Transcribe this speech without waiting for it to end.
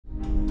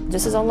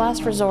This is a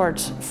last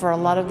resort for a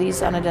lot of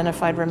these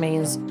unidentified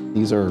remains.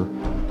 These are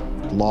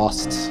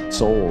lost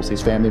souls.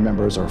 These family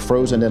members are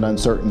frozen in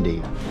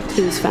uncertainty.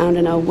 He was found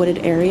in a wooded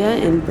area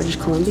in British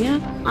Columbia.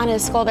 On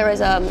his skull there was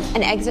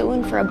an exit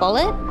wound for a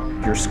bullet.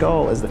 Your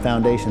skull is the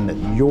foundation that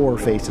your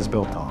face is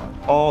built on.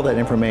 All that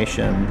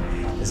information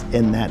is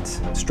in that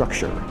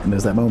structure. And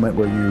there's that moment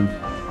where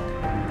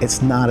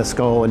it's not a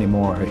skull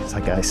anymore. It's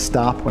like I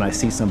stop when I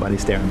see somebody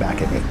staring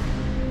back at me.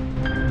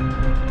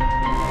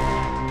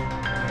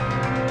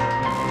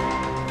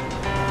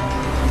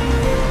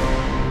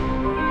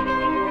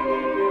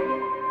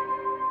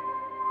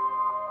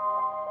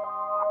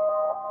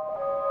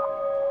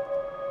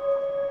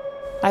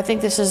 I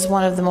think this is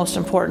one of the most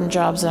important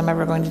jobs that I'm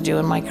ever going to do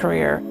in my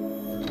career.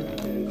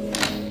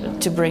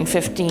 To bring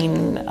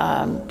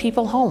 15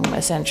 people home,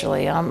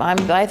 essentially.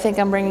 I think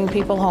I'm bringing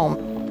people home.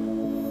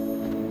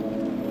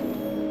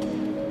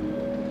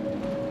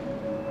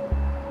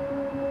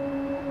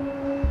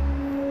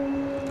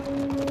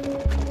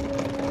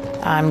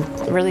 I'm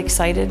really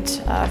excited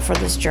for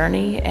this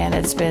journey, and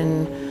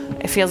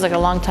it feels like a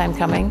long time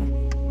coming.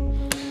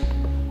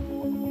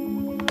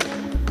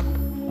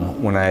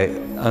 When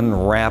I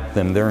unwrap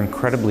them, they're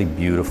incredibly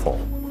beautiful.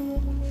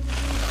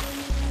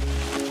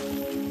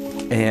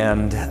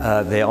 And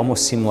they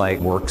almost seem like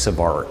works of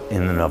art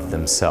in and of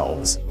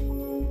themselves.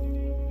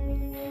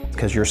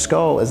 Because your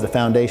skull is the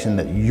foundation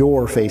that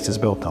your face is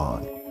built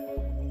on.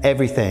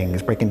 Everything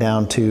is breaking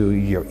down to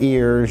your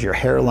ears, your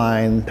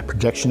hairline, the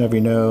projection of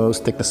your nose,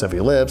 thickness of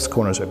your lips,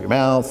 corners of your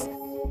mouth,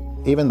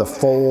 even the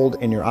fold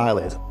in your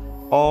eyelids.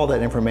 All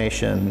that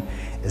information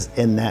is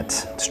in that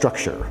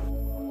structure.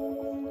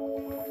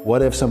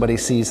 What if somebody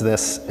sees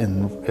this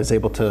and is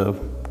able to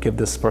give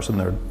this person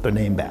their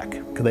name back?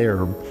 Because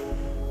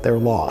they're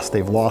lost.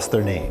 They've lost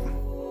their name.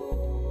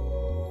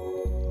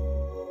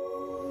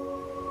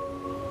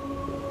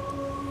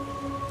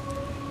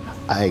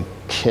 I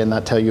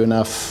cannot tell you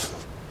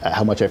enough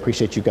how much I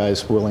appreciate you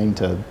guys willing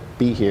to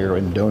be here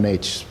and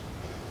donate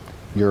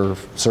your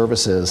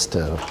services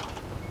to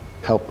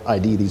help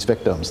ID these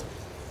victims.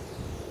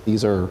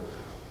 These are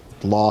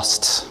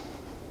lost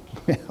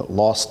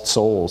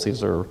souls.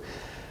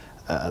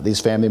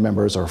 These family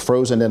members are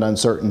frozen in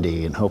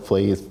uncertainty, and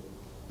hopefully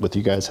with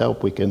you guys'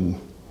 help we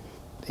can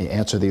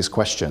answer these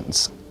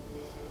questions.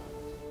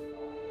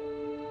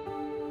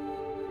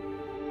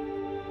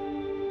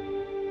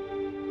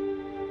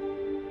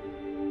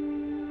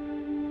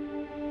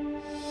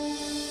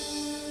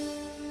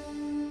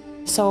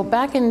 So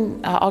back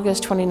in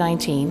August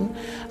 2019,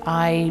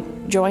 I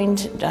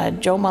joined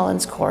Joe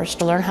Mullen's course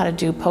to learn how to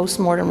do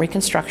post-mortem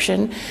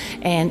reconstruction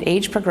and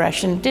age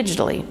progression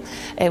digitally.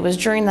 It was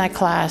during that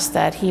class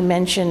that he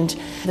mentioned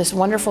this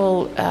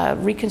wonderful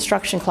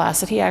reconstruction class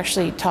that he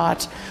actually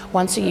taught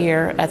once a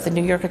year at the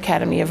New York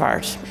Academy of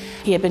Art.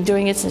 He had been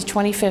doing it since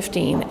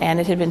 2015, and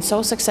it had been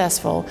so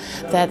successful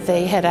that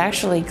they had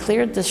actually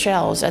cleared the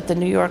shelves at the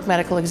New York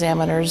Medical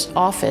Examiner's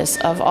office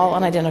of all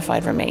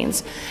unidentified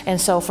remains. And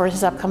so for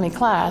his upcoming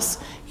class,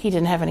 he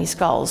didn't have any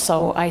skulls.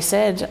 So I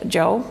said,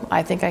 Joe,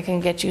 I think I can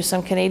get you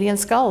some Canadian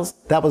skulls.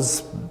 That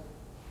was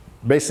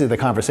basically the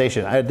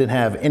conversation. I didn't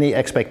have any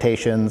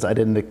expectations.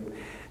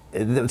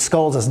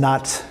 Skulls is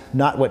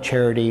not what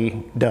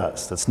Charity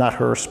does. That's not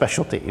her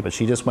specialty, but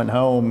she just went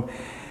home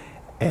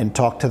and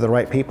talked to the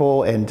right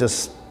people and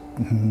just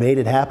made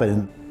it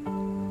happen.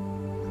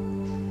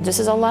 This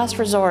is a last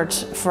resort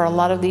for a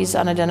lot of these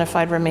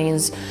unidentified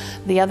remains.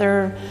 The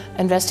other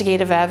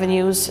investigative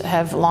avenues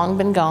have long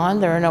been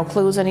gone. There are no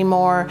clues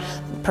anymore.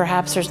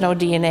 Perhaps there's no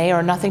DNA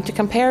or nothing to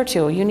compare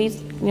to. You need,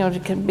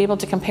 to be able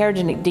to compare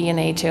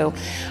DNA to,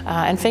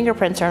 and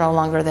fingerprints are no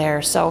longer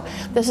there. So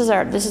this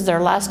is their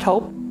last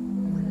hope.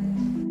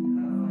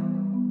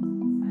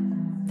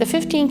 The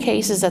 15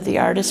 cases that the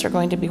artists are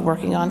going to be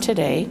working on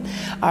today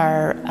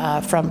are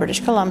from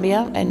British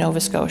Columbia and Nova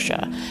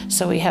Scotia.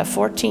 So we have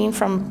 14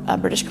 from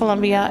British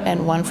Columbia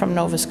and 1 from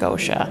Nova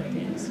Scotia.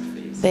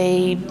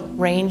 They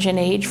range in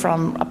age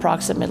from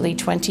approximately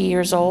 20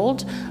 years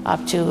old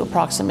up to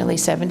approximately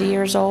 70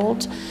 years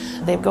old.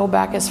 They go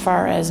back as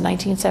far as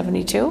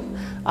 1972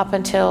 up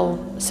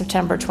until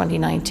September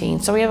 2019.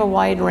 So we have a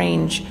wide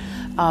range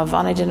of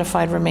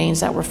unidentified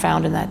remains that were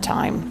found in that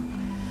time.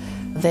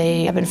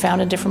 They have been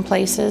found in different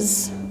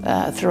places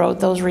throughout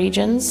those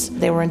regions.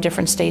 They were in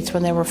different states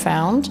when they were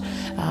found,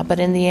 but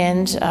in the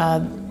end,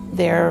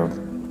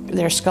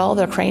 their skull,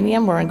 their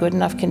cranium were in good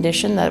enough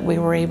condition that we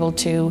were able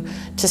to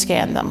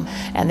scan them.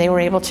 And they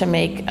were able to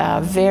make a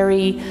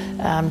very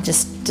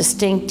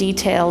distinct,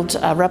 detailed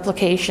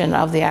replication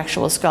of the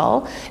actual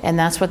skull, and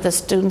that's what the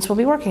students will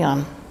be working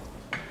on.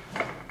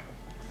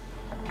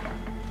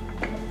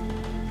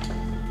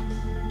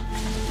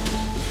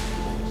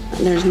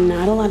 There's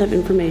not a lot of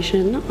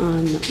information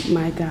on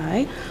my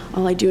guy.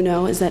 All I do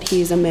know is that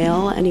he's a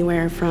male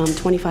anywhere from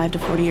 25 to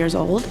 40 years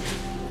old.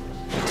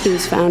 He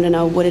was found in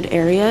a wooded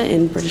area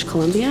in British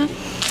Columbia.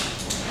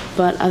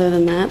 But other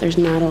than that, there's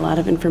not a lot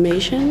of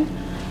information,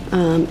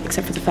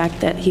 except for the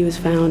fact that he was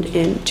found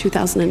in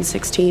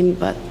 2016,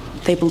 but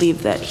they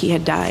believe that he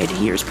had died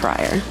years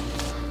prior.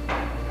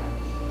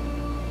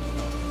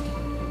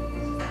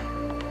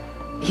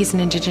 He's an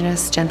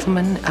Indigenous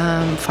gentleman,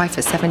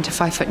 5'7" to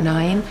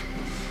 5'9".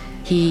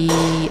 He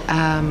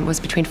was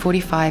between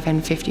 45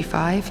 and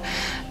 55,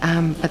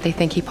 but they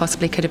think he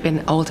possibly could have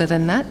been older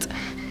than that.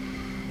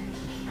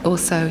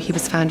 Also, he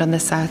was found on the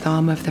south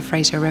arm of the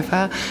Fraser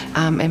River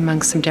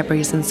amongst some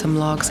debris and some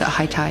logs at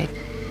high tide.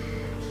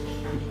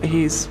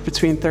 He's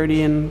between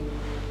 30 and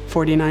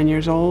 49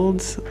 years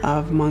old,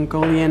 of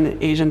Mongolian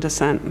Asian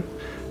descent,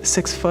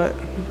 6 foot,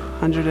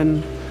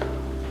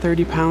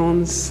 130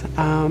 pounds,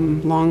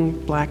 long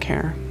black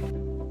hair.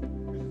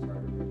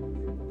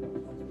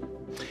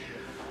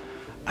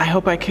 I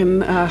hope I can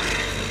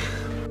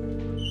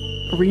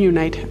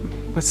reunite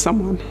him with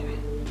someone.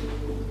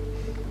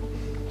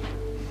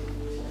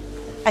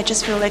 I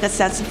just feel like a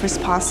sense of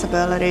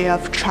responsibility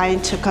of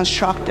trying to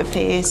construct the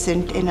face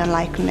in a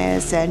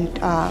likeness and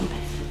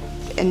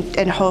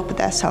hope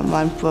that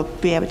someone will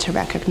be able to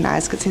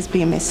recognize, because he's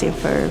been missing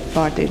for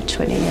more than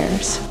 20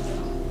 years.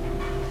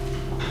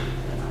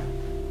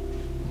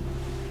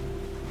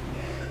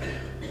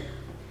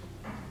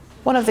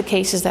 One of the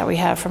cases that we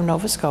have from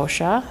Nova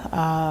Scotia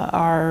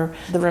are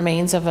the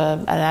remains of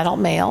an adult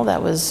male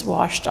that was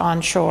washed on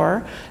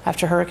shore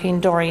after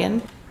Hurricane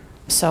Dorian.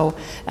 So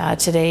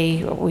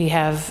today we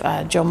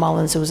have Joe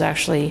Mullins, who's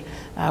actually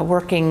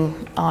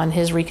working on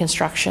his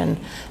reconstruction,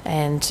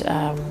 and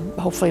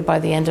hopefully by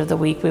the end of the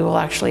week we will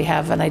actually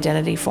have an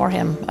identity for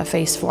him, a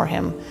face for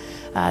him,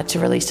 to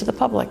release to the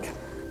public.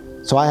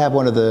 So I have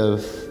one of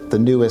the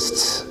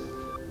newest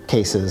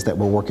cases that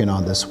we're working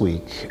on this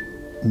week.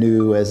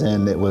 New as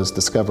in it was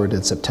discovered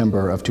in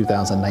September of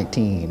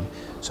 2019.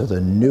 So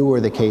the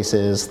newer the case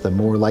is, the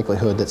more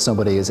likelihood that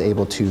somebody is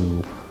able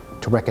to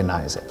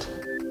recognize it.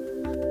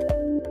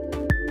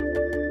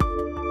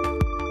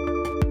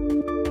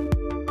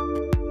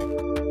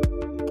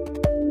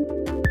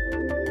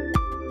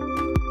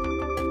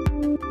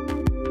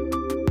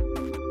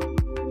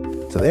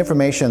 So the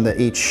information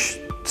that each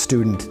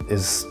student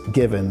is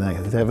given,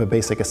 they have a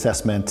basic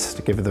assessment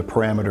to give you the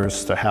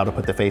parameters to how to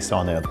put the face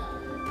on there.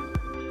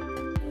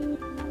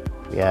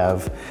 We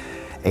have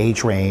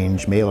age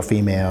range, male or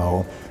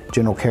female,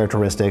 general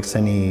characteristics,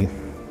 any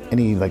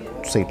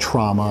like say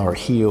trauma or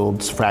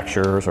healed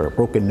fractures or a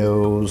broken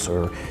nose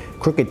or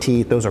crooked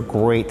teeth. Those are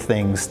great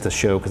things to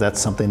show, because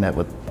that's something that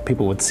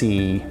people would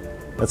see,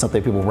 that's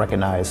something people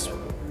recognize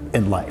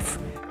in life.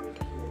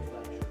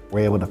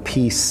 We're able to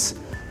piece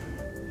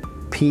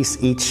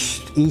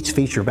each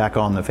feature back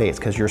on the face,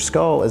 because your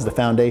skull is the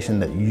foundation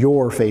that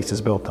your face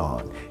is built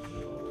on.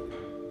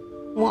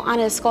 Well, on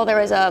his skull there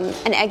was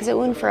an exit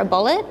wound for a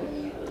bullet,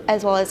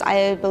 as well as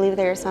I believe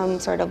there's some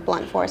sort of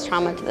blunt force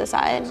trauma to the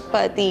side,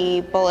 but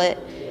the bullet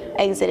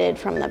exited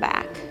from the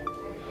back.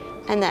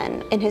 And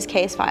then in his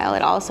case file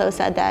it also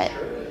said that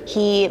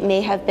he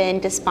may have been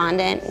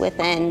despondent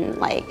within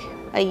like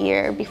a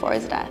year before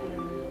his death.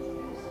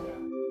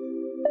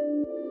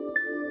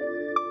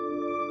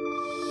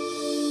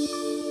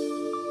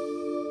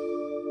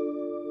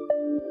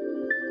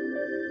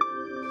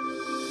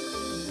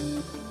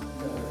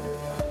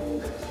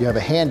 You have a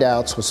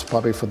handouts, which is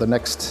probably for the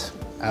next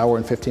hour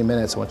and 15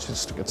 minutes. I want you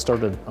to get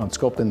started on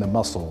sculpting the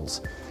muscles.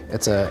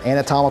 It's an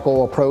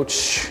anatomical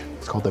approach.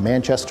 It's called the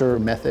Manchester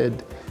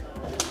method.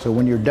 So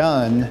when you're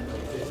done,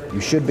 you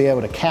should be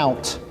able to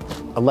count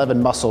 11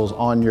 muscles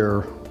on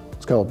your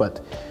skull, but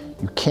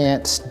you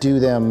can't do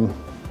them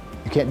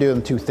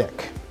too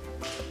thick.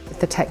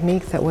 The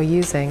technique that we're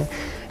using,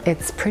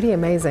 it's pretty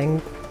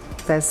amazing.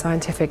 There's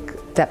scientific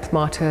depth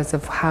markers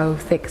of how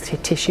thick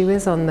tissue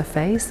is on the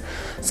face.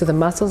 So the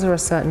muscles are a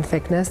certain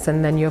thickness,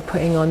 and then you're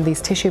putting on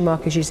these tissue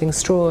markers using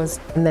straws,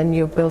 and then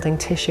you're building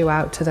tissue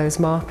out to those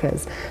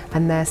markers.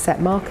 And they're set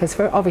markers,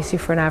 obviously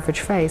for an average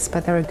face,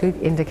 but they're a good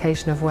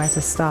indication of where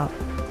to start.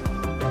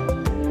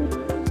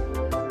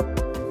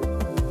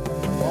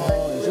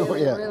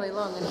 Yeah. Really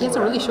long, and he has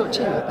a really short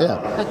chin. Yeah.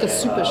 Like a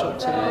super short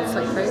chin. It's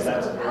like crazy.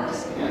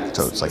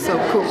 So it's like So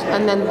cool.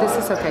 And then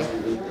this is okay.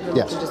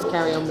 Yeah. Just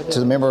carry on with it. So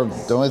remember,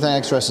 the only thing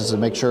I stress is to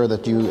make sure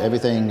that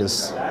everything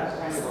is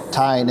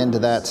tying into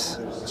that,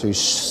 so you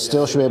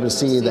still should be able to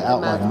see the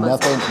outline.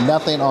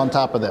 Nothing on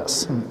top of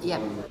this. Yeah.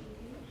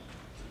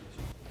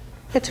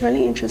 It's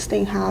really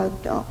interesting how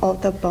all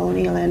the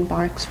bony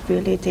landmarks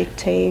really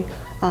dictate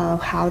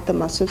how the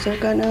muscles are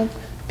gonna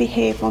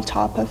behave on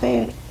top of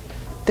it.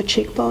 The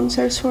cheekbones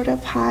are sort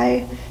of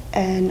high,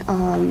 and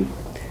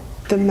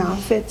the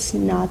mouth it's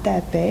not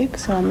that big,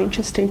 so I'm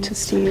interested to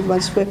see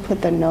once we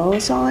put the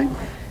nose on,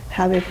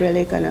 how it's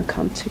really gonna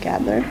come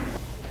together.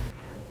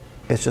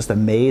 It's just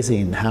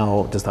amazing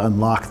how just to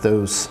unlock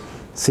those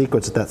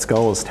secrets that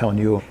skull is telling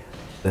you.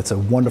 It's a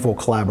wonderful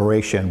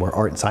collaboration where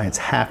art and science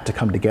have to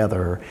come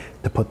together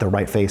to put the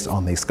right face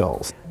on these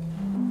skulls.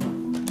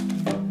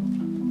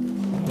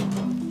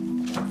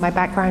 My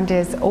background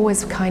has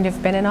always kind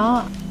of been in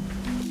art.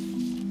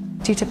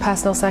 Due to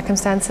personal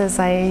circumstances,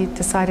 I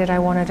decided I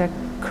wanted a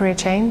career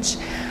change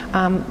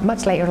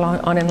much later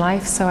on in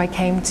life, so I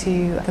came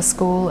to the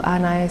school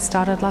and I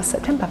started last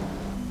September.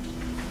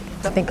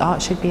 I think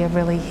art should be a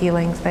really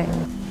healing thing.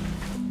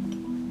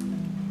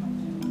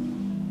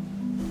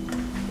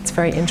 It's it's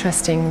very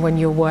interesting when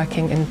you're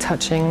working and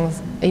touching,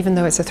 even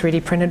though it's a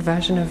 3D printed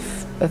version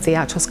of the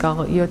actual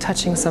skull, you're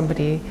touching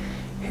somebody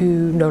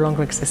who no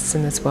longer exists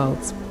in this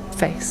world's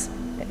face.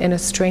 In a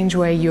strange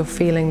way, you're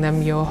feeling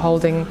them, you're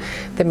holding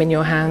them in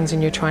your hands,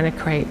 and you're trying to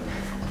create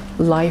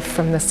life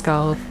from the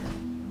skull.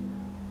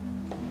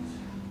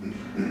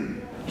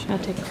 Should I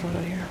take a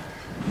photo here?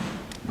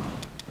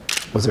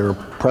 Was there a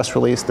press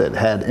release that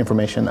had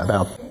information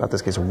about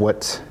this case, or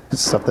what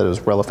stuff that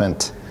was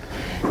relevant?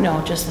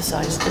 No, just the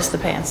size, just the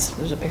pants.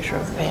 There's a picture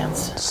of the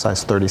pants.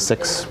 Size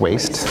 36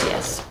 waist?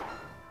 Yes.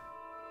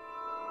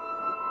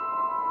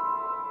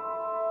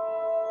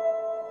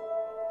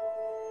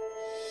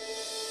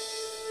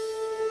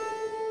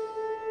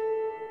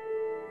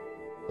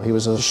 He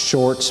was a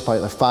short,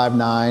 probably like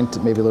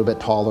 5'9", maybe a little bit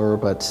taller,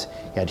 but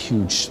he had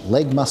huge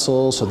leg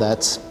muscles, so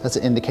that's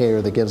an indicator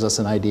that gives us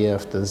an idea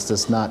if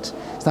it's not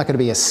going to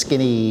be a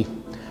skinny,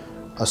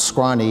 a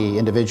scrawny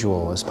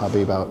individual. It's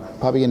probably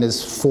in his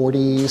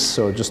 40s,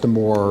 so just a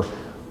more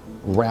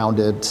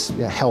rounded,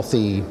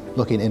 healthy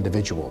looking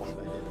individual.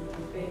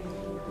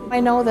 I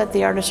know that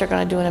the artists are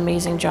going to do an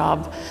amazing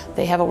job.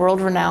 They have a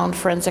world-renowned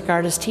forensic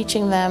artist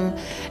teaching them,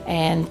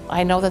 and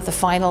I know that the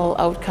final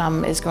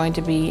outcome is going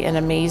to be an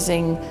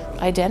amazing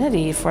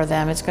identity for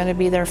them. It's going to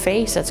be their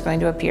face that's going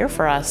to appear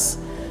for us.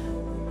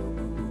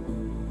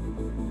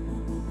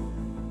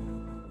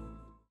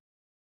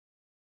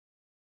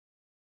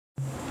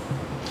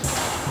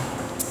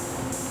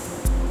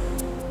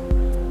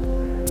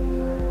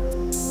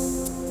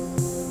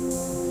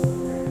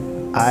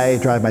 I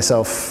drive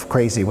myself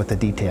crazy with the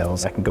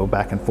details. I can go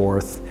back and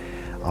forth.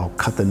 I'll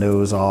cut the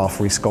nose off,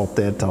 resculpt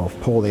it, I'll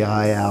pull the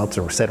eye out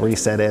or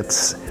reset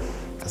it.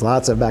 There's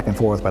lots of back and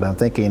forth, but I'm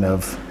thinking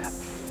of,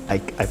 I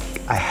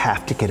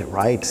have to get it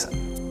right.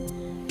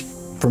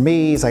 For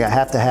me, it's like I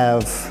have to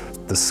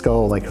have the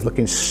skull like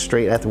looking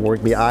straight at the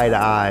work, be eye to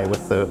eye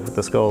with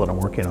the skull that I'm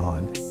working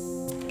on.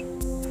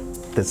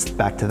 That's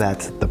back to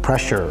that, the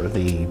pressure,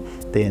 the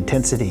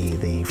intensity,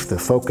 the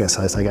focus.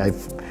 I was like,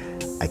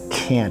 I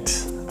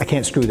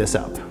can't screw this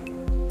up.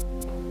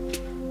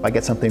 If I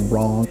get something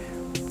wrong,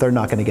 they're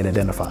not going to get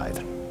identified.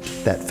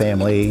 That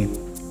family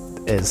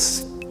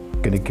is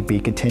going to be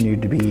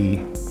continued to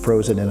be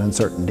frozen in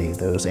uncertainty.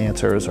 Those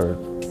answers are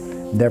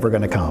never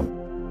going to come.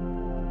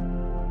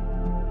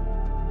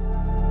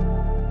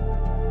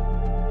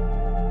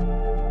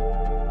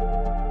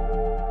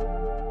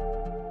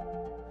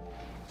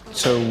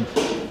 So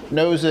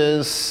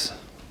noses,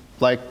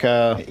 like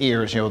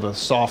ears, the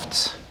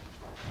soft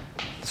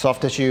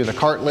tissue, the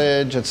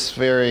cartilage, it's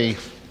very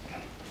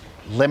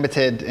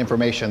limited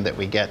information that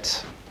we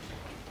get.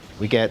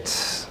 We get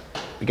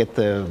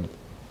the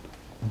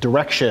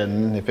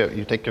direction. If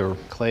you take your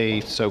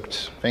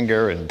clay-soaked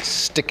finger and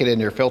stick it in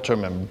your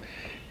philtrum and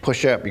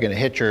push up, you're going to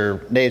hit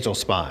your nasal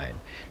spine.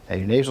 Now,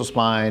 your nasal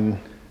spine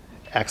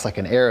acts like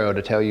an arrow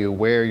to tell you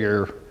where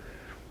your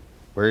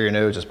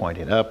nose is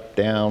pointing, up,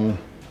 down,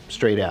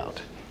 straight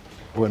out.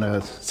 We're going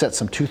to set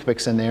some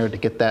toothpicks in there to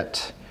get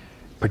that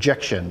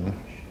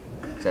projection.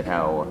 Is that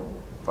how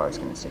far it's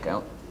going to stick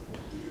out?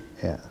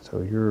 Yeah,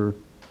 so your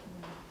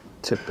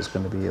tip is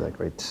going to be like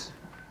right.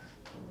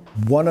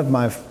 One of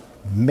my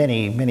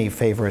many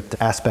favorite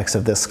aspects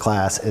of this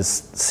class is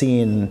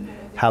seeing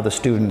how the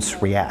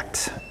students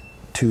react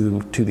to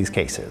these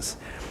cases.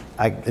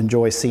 I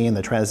enjoy seeing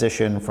the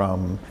transition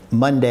from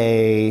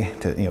Monday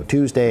to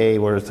Tuesday,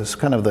 where it's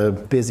kind of the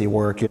busy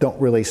work. You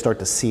don't really start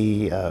to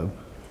see the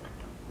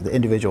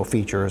individual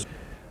features.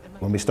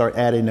 When we start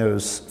adding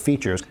those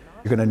features,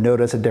 you're going to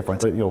notice a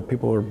difference.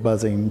 People are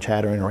buzzing,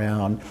 chattering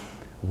around.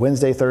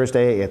 Wednesday,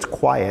 Thursday, it's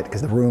quiet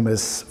because the room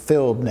is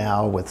filled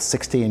now with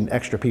 16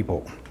 extra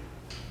people.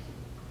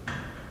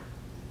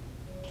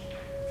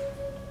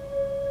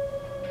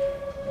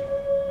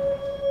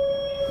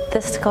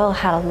 This skull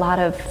had a lot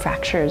of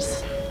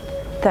fractures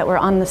that were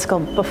on the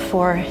skull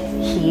before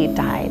he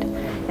died.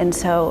 And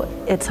so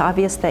it's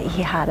obvious that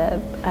he had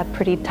a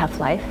pretty tough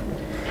life.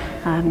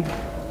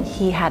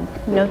 He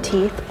had no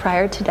teeth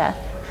prior to death.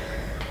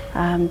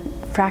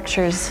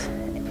 Fractures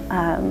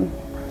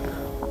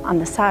on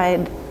the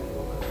side,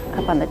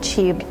 up on the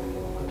cheek.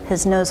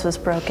 His nose was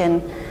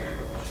broken.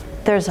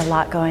 There's a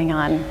lot going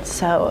on.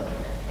 So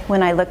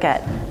when I look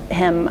at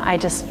him,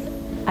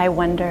 I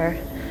wonder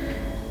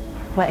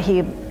what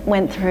he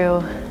went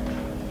through,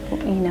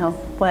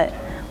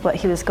 what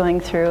he was going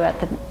through at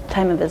the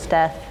time of his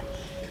death.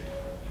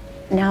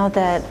 Now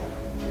that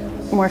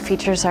more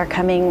features are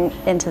coming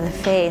into the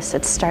face,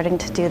 it's starting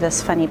to do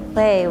this funny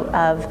play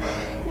of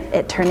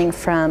it turning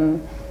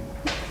from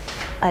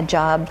a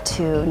job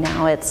to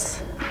now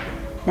it's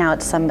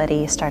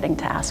somebody starting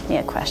to ask me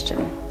a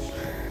question.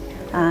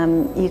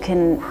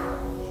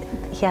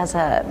 He has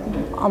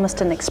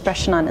almost an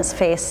expression on his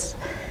face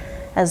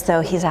as though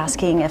he's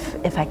asking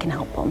if I can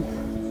help him.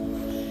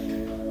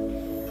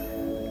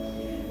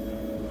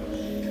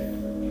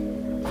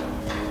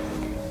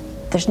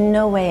 There's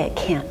no way it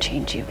can't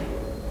change you.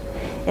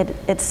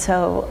 It's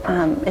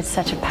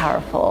such a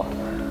powerful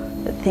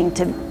thing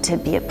to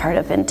be a part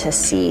of and to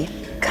see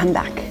come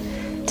back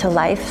to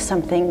life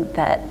something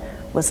that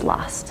was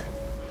lost.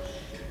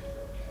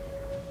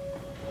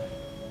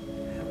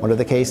 One of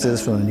the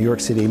cases from the New York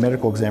City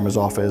Medical Examiner's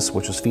Office,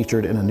 which was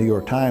featured in a New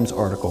York Times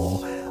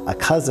article, a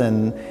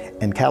cousin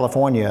in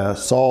California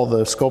saw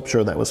the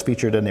sculpture that was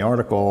featured in the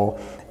article,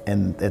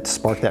 and it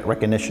sparked that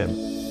recognition.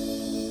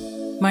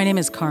 My name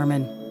is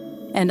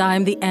Carmen, and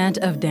I'm the aunt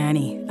of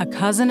Danny. A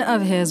cousin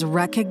of his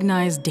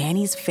recognized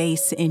Danny's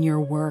face in your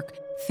work.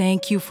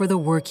 Thank you for the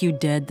work you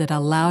did that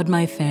allowed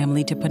my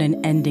family to put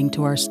an ending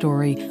to our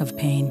story of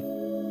pain.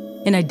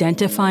 In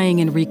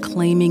identifying and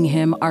reclaiming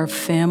him, our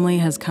family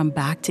has come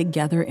back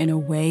together in a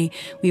way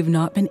we've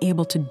not been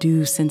able to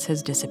do since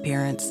his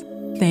disappearance.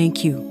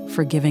 Thank you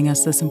for giving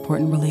us this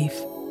important relief.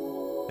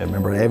 And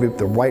remember,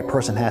 the right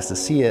person has to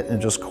see it,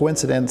 and just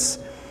coincidence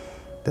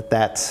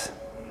that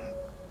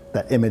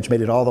image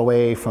made it all the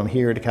way from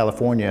here to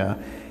California,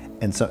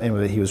 and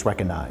he was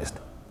recognized.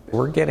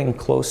 We're getting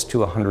close to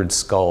 100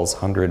 skulls,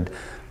 100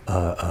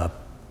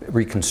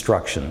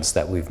 reconstructions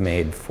that we've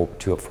made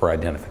for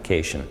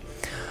identification.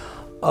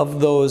 Of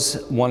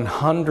those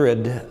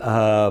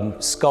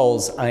 100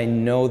 skulls, I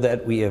know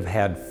that we have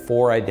had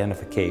 4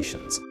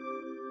 identifications.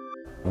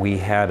 We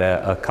had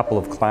a couple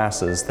of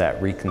classes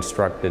that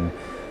reconstructed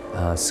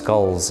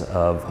skulls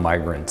of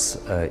migrants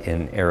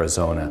in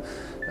Arizona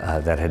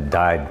that had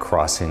died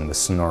crossing the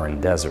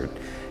Sonoran Desert.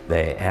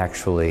 They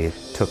actually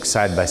took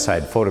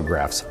side-by-side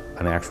photographs,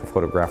 an actual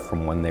photograph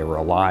from when they were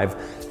alive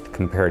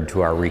compared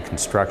to our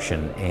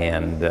reconstruction,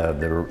 and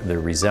the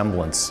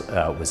resemblance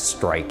was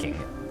striking.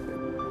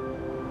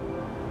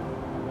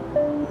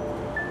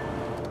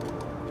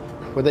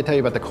 What did they tell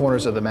you about the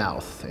corners of the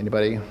mouth?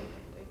 Anybody?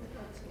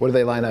 What do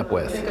they line up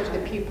with? They go to the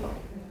pupil.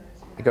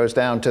 It goes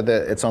down to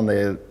it's on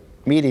the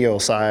medial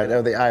side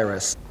of the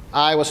iris.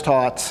 I was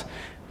taught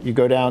you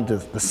go down to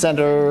the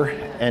center,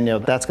 and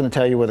that's going to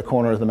tell you where the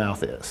corner of the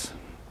mouth is.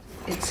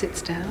 It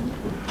sits down?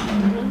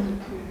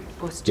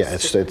 Yeah,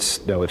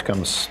 it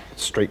comes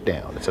straight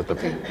down. It's at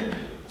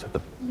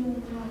the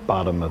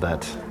bottom of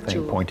that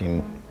thing,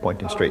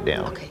 pointing straight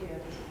down. Okay.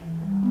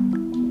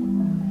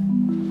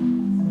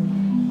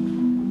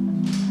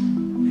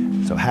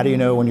 So how do you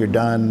know when you're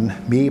done?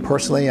 Me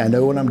personally, I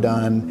know when I'm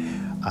done.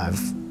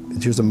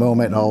 There's a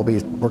moment, and I'll be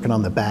working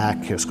on the back,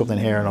 sculpting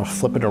hair, and I'll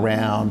flip it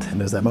around,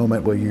 and there's that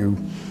moment where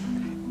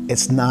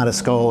it's not a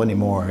skull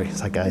anymore.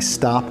 It's like I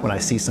stop when I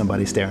see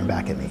somebody staring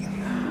back at me.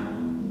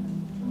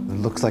 It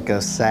looks like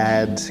a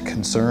sad,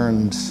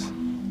 concerned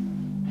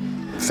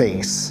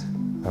face,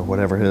 or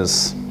whatever it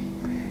is.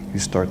 You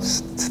start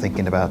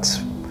thinking about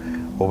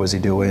what was he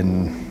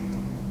doing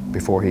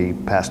before he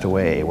passed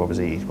away? What was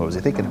he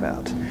thinking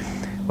about?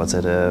 Was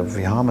it a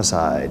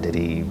homicide? Did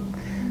he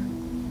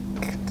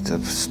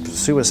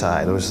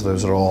suicide?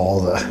 Those are all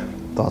the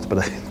thoughts,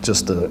 but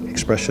just the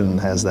expression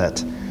has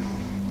that.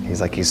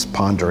 He's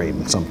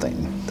pondering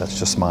something. That's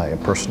just my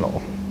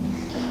personal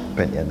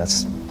opinion.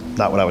 That's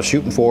not what I was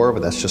shooting for,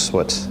 but that's just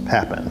what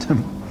happened.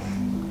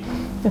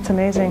 It's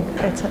amazing.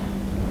 It's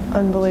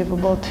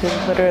unbelievable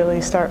to literally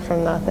start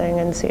from nothing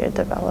and see it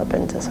develop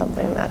into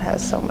something that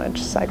has so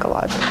much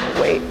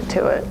psychological weight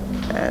to it.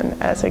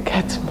 And as it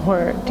gets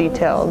more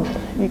detailed,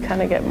 you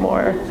kind of get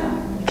more,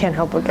 you can't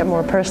help but get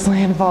more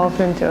personally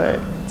involved into it.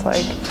 It's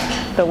like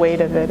the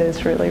weight of it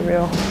is really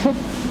real.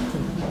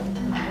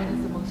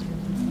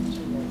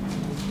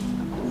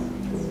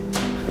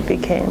 It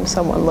became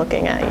someone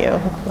looking at you.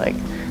 Like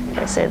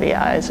I say, the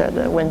eyes are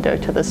the window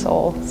to the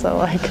soul. So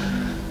like,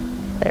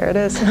 there it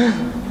is.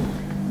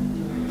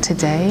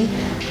 Today,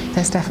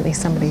 there's definitely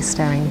somebody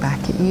staring back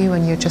at you,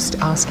 and you're just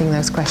asking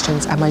those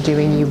questions. Am I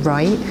doing you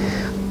right?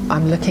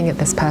 I'm looking at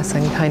this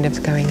person kind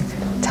of going,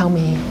 tell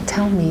me,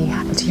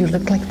 do you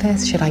look like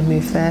this? Should I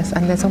move this?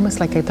 And there's almost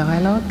like a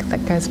dialogue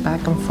that goes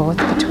back and forth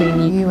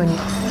between you and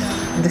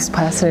this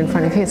person in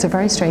front of you. It's a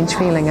very strange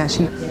feeling,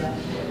 actually.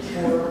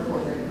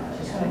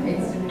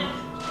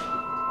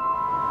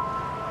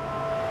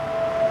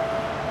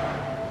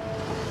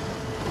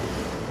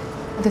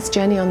 This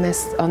journey on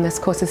this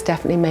course has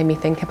definitely made me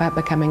think about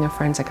becoming a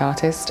forensic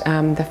artist.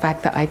 The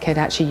fact that I could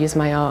actually use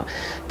my art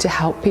to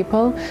help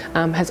people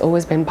has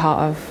always been part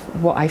of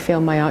what I feel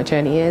my art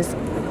journey is.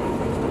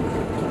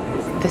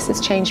 This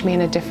has changed me in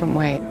a different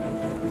way.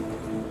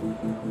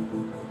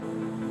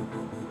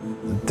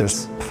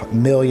 There's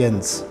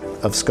millions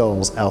of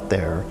skulls out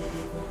there,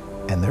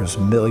 and there's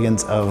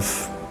millions of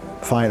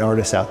fine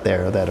artists out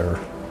there that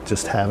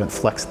just haven't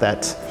flexed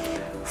that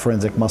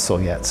forensic muscle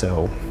yet.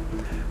 So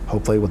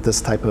hopefully with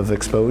this type of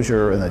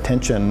exposure and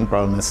attention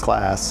brought in this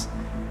class,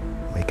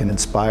 we can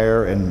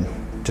inspire and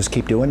just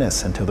keep doing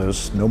this until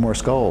there's no more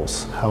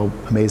skulls. How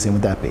amazing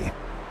would that be?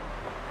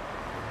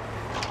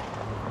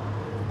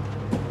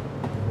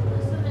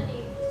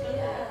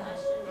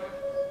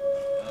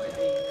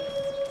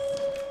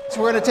 So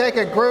we're going to take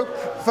a group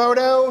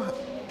photo.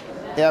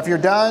 Yeah, if you're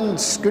done,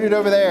 scoot it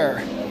over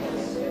there.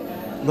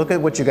 Look at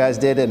what you guys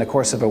did in the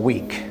course of a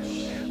week.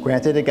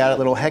 Granted, it got a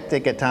little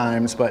hectic at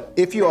times, but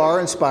if you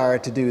are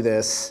inspired to do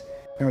this,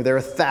 remember there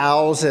are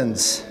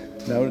thousands,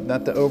 no,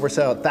 not to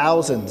oversell,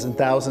 thousands and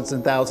thousands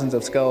and thousands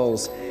of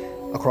skulls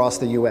across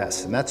the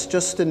U.S., and that's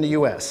just in the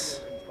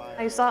U.S.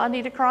 I saw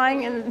Anita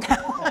crying, and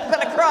now I'm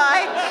gonna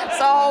cry,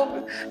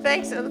 so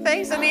thanks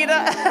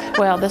Anita.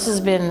 Well, this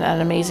has been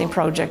an amazing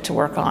project to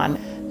work on.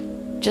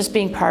 Just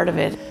being part of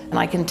it, and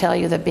I can tell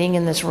you that being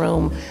in this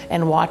room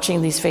and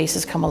watching these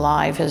faces come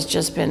alive has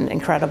just been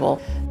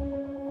incredible.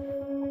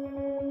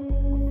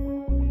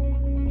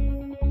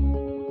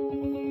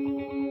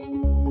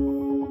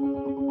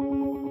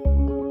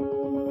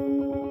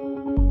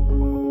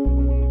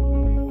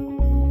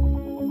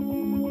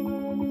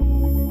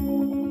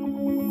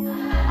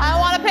 I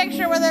want a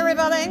picture with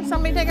everybody.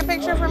 Somebody take a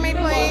picture for me,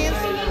 please.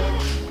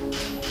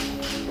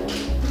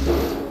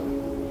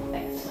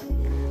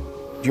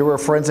 You're a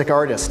forensic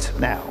artist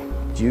now.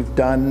 You've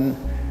done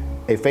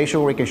a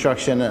facial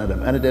reconstruction of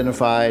an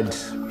unidentified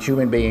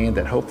human being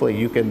that hopefully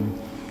you can,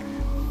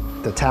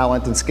 the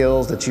talent and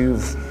skills that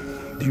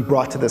you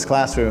brought to this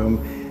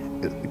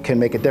classroom can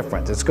make a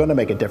difference. It's going to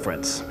make a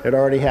difference. It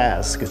already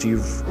has, because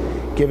you've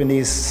given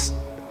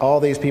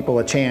all these people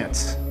a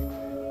chance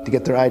to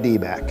get their ID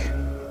back,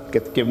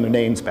 give them their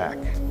names back.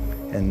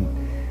 And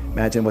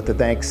imagine what the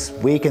thanks,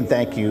 we can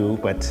thank you,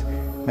 but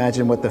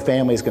imagine what the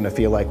family's going to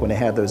feel like when they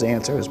have those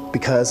answers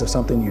because of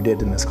something you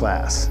did in this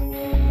class.